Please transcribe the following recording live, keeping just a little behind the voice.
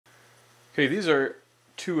Okay, these are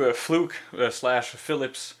two Fluke slash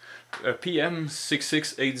Philips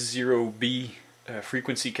PM6680B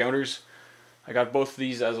frequency counters. I got both of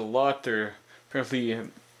these as a lot. They're apparently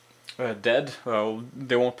dead.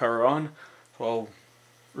 They won't power on, so I'll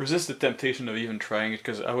resist the temptation of even trying it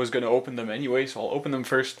because I was going to open them anyway, so I'll open them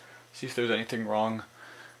first, see if there's anything wrong.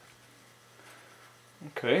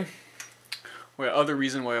 Okay. Well, other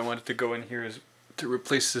reason why I wanted to go in here is to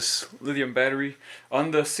replace this lithium battery.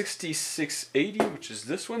 On the 6680, which is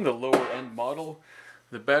this one, the lower end model,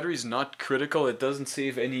 the battery's not critical. It doesn't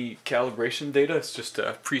save any calibration data. It's just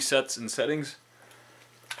presets and settings.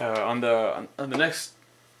 On the next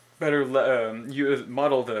better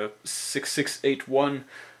model, the 6681,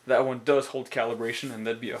 that one does hold calibration, and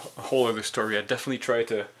that'd be a whole other story. I'd definitely try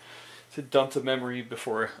to dump the memory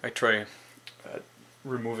before I try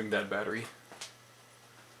removing that battery.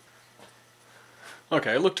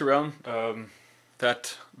 Okay, I looked around.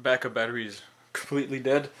 That backup battery is completely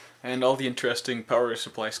dead, and all the interesting power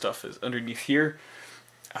supply stuff is underneath here.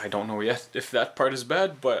 I don't know yet if that part is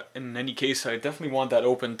bad, but in any case, I definitely want that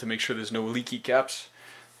open to make sure there's no leaky caps,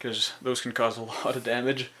 because those can cause a lot of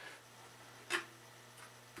damage.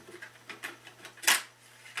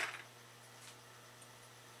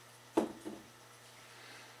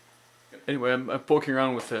 Anyway, I'm poking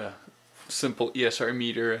around with a simple ESR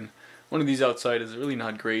meter, and one of these outside is really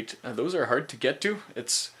not great. Those are hard to get to.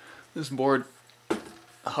 This board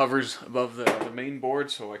hovers above the main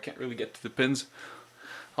board, so I can't really get to the pins.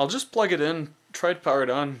 I'll just plug it in, try to power it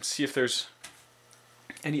on, see if there's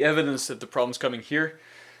any evidence that the problem's coming here.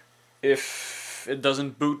 If it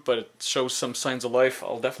doesn't boot but it shows some signs of life,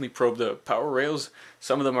 I'll definitely probe the power rails.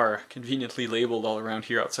 Some of them are conveniently labeled all around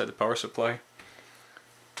here outside the power supply.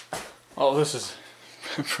 Oh, this is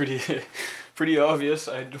pretty obvious.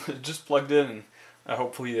 I just plugged in, and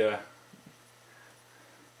hopefully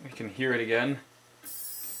we can hear it again.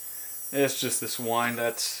 It's just this whine.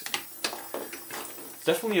 That's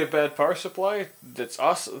definitely a bad power supply.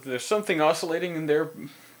 There's something oscillating in there.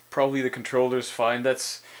 Probably the controller's fine.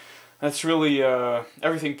 That's really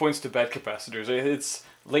everything points to bad capacitors. It's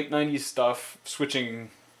late 90s stuff.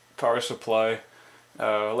 Switching power supply,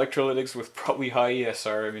 electrolytics with probably high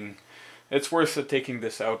ESR. I mean, it's worth it taking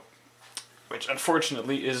this out, which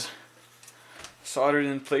unfortunately is soldered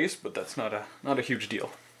in place, but that's not a huge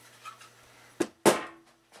deal.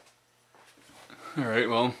 Alright,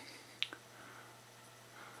 well,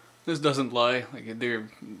 this doesn't lie. Like,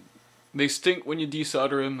 they stink when you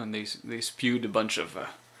desolder them, and they spewed a bunch of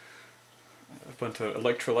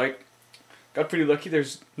electrolyte. Got pretty lucky.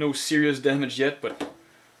 There's no serious damage yet, but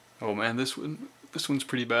oh man, this one's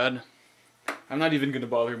pretty bad. I'm not even gonna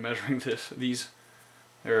bother measuring these.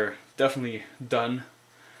 They're definitely done.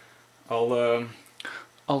 I'll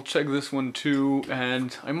check this one too,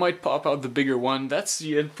 and I might pop out the bigger one. That's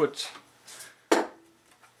the input.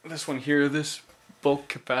 This one here, this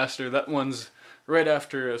bulk capacitor, that one's right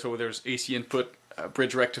after, so there's AC input,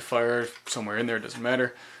 bridge rectifier, somewhere in there, doesn't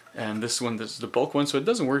matter. And this one, this is the bulk one, so it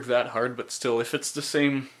doesn't work that hard, but still, if it's the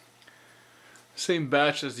same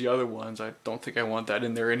batch as the other ones, I don't think I want that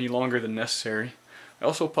in there any longer than necessary. I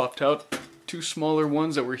also popped out two smaller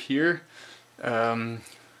ones that were here,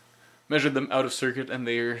 measured them out of circuit, and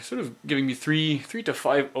they're sort of giving me 3 to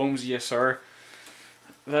 5 ohms ESR.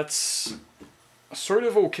 That's sort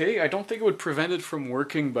of okay. I don't think it would prevent it from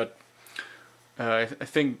working, but I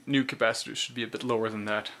think new capacitors should be a bit lower than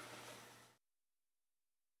that.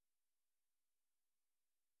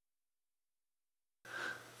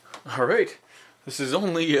 Alright, this is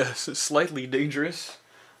only slightly dangerous.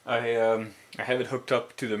 I have it hooked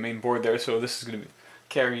up to the main board there, so this is going to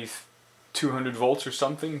carry 200 volts or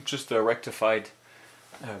something, just the rectified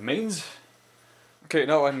mains. Okay,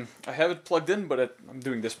 now I have it plugged in, but I'm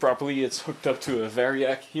doing this properly. It's hooked up to a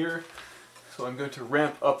variac here, so I'm going to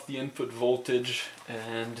ramp up the input voltage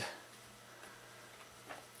and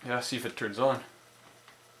see if it turns on.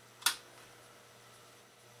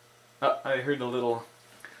 I heard a little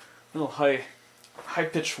high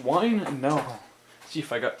pitched whine, and now see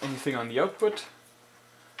if I got anything on the output.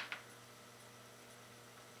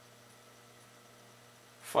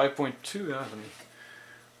 5.2. Let me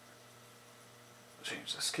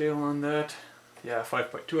change the scale on that. Yeah,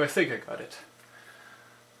 5.2. I think I got it.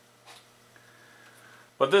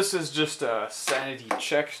 But this is just a sanity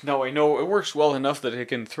check. Now I know it works well enough that I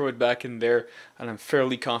can throw it back in there, and I'm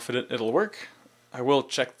fairly confident it'll work. I will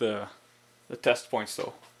check the test points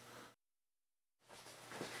though.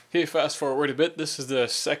 Okay, fast forward a bit. This is the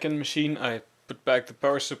second machine. I put back the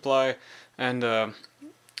power supply and a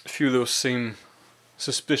few of those same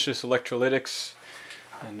suspicious electrolytics.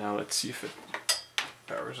 And now let's see if it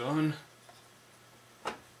powers on.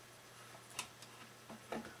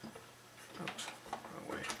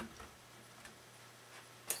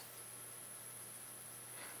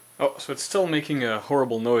 Oh, so it's still making a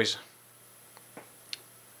horrible noise.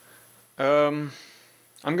 I'm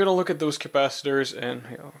gonna look at those capacitors and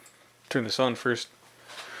turn this on first.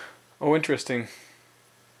 Oh, interesting.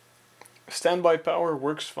 Standby power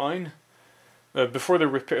works fine. Before the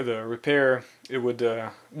repair, it would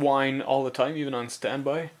whine all the time, even on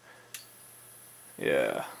standby.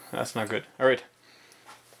 Yeah, that's not good. All right,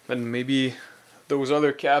 then maybe those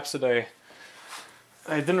other caps that I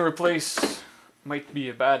didn't replace might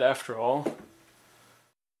be bad after all.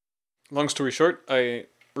 Long story short, I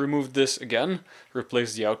removed this again,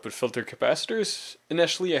 replaced the output filter capacitors.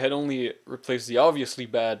 Initially I had only replaced the obviously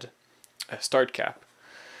bad start cap.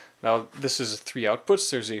 Now this is 3 outputs.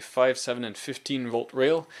 There's a 5, 7 and 15 volt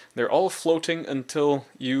rail. They're all floating until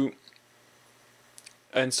you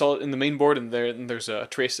install it in the main board, and there's a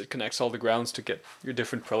trace that connects all the grounds to get your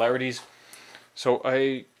different polarities. So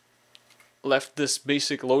I left this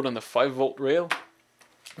basic load on the 5 volt rail.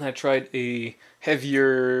 I tried a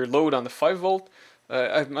heavier load on the 5 volt.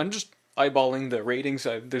 I'm just eyeballing the ratings.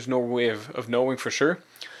 There's no way of knowing for sure.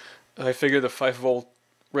 I figured the 5 volt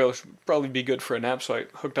rail should probably be good for an amp, so I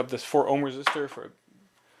hooked up this 4 ohm resistor for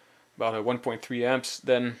about a 1.3 amps.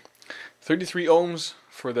 Then 33 ohms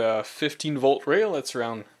for the 15 volt rail, that's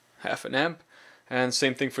around half an amp. And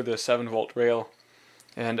same thing for the 7 volt rail.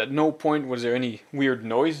 And at no point was there any weird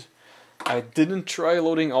noise. I didn't try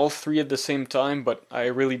loading all 3 at the same time, but I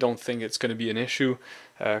really don't think it's going to be an issue,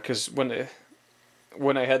 because when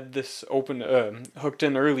I had this hooked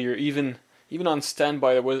in earlier, even on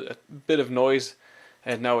standby there was a bit of noise,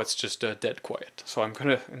 and now it's just dead quiet. So I'm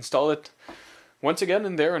going to install it once again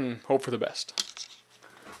in there and hope for the best.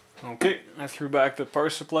 Okay, I threw back the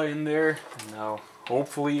power supply in there, and now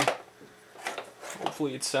hopefully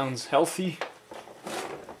it sounds healthy.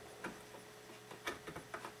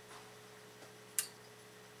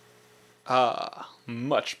 Ah,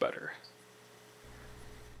 much better.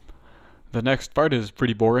 The next part is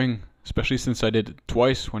pretty boring, especially since I did it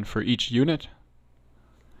twice, one for each unit.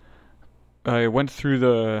 I went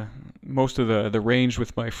through most of the range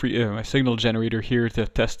with my my signal generator here to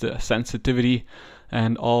test the sensitivity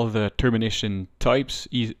and all the termination types,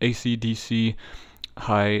 AC, DC,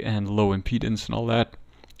 high and low impedance and all that.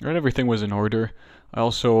 And everything was in order. I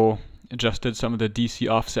also adjusted some of the DC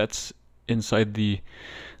offsets inside the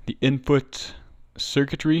input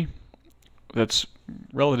circuitry. That's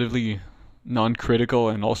relatively non-critical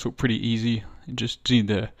and also pretty easy. You just need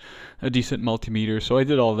a decent multimeter. So I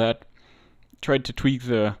did all that. Tried to tweak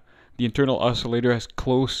the internal oscillator as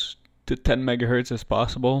close to 10 megahertz as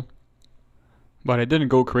possible. But I didn't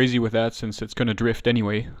go crazy with that since it's going to drift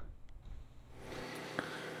anyway.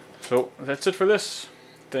 So that's it for this.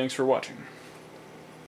 Thanks for watching.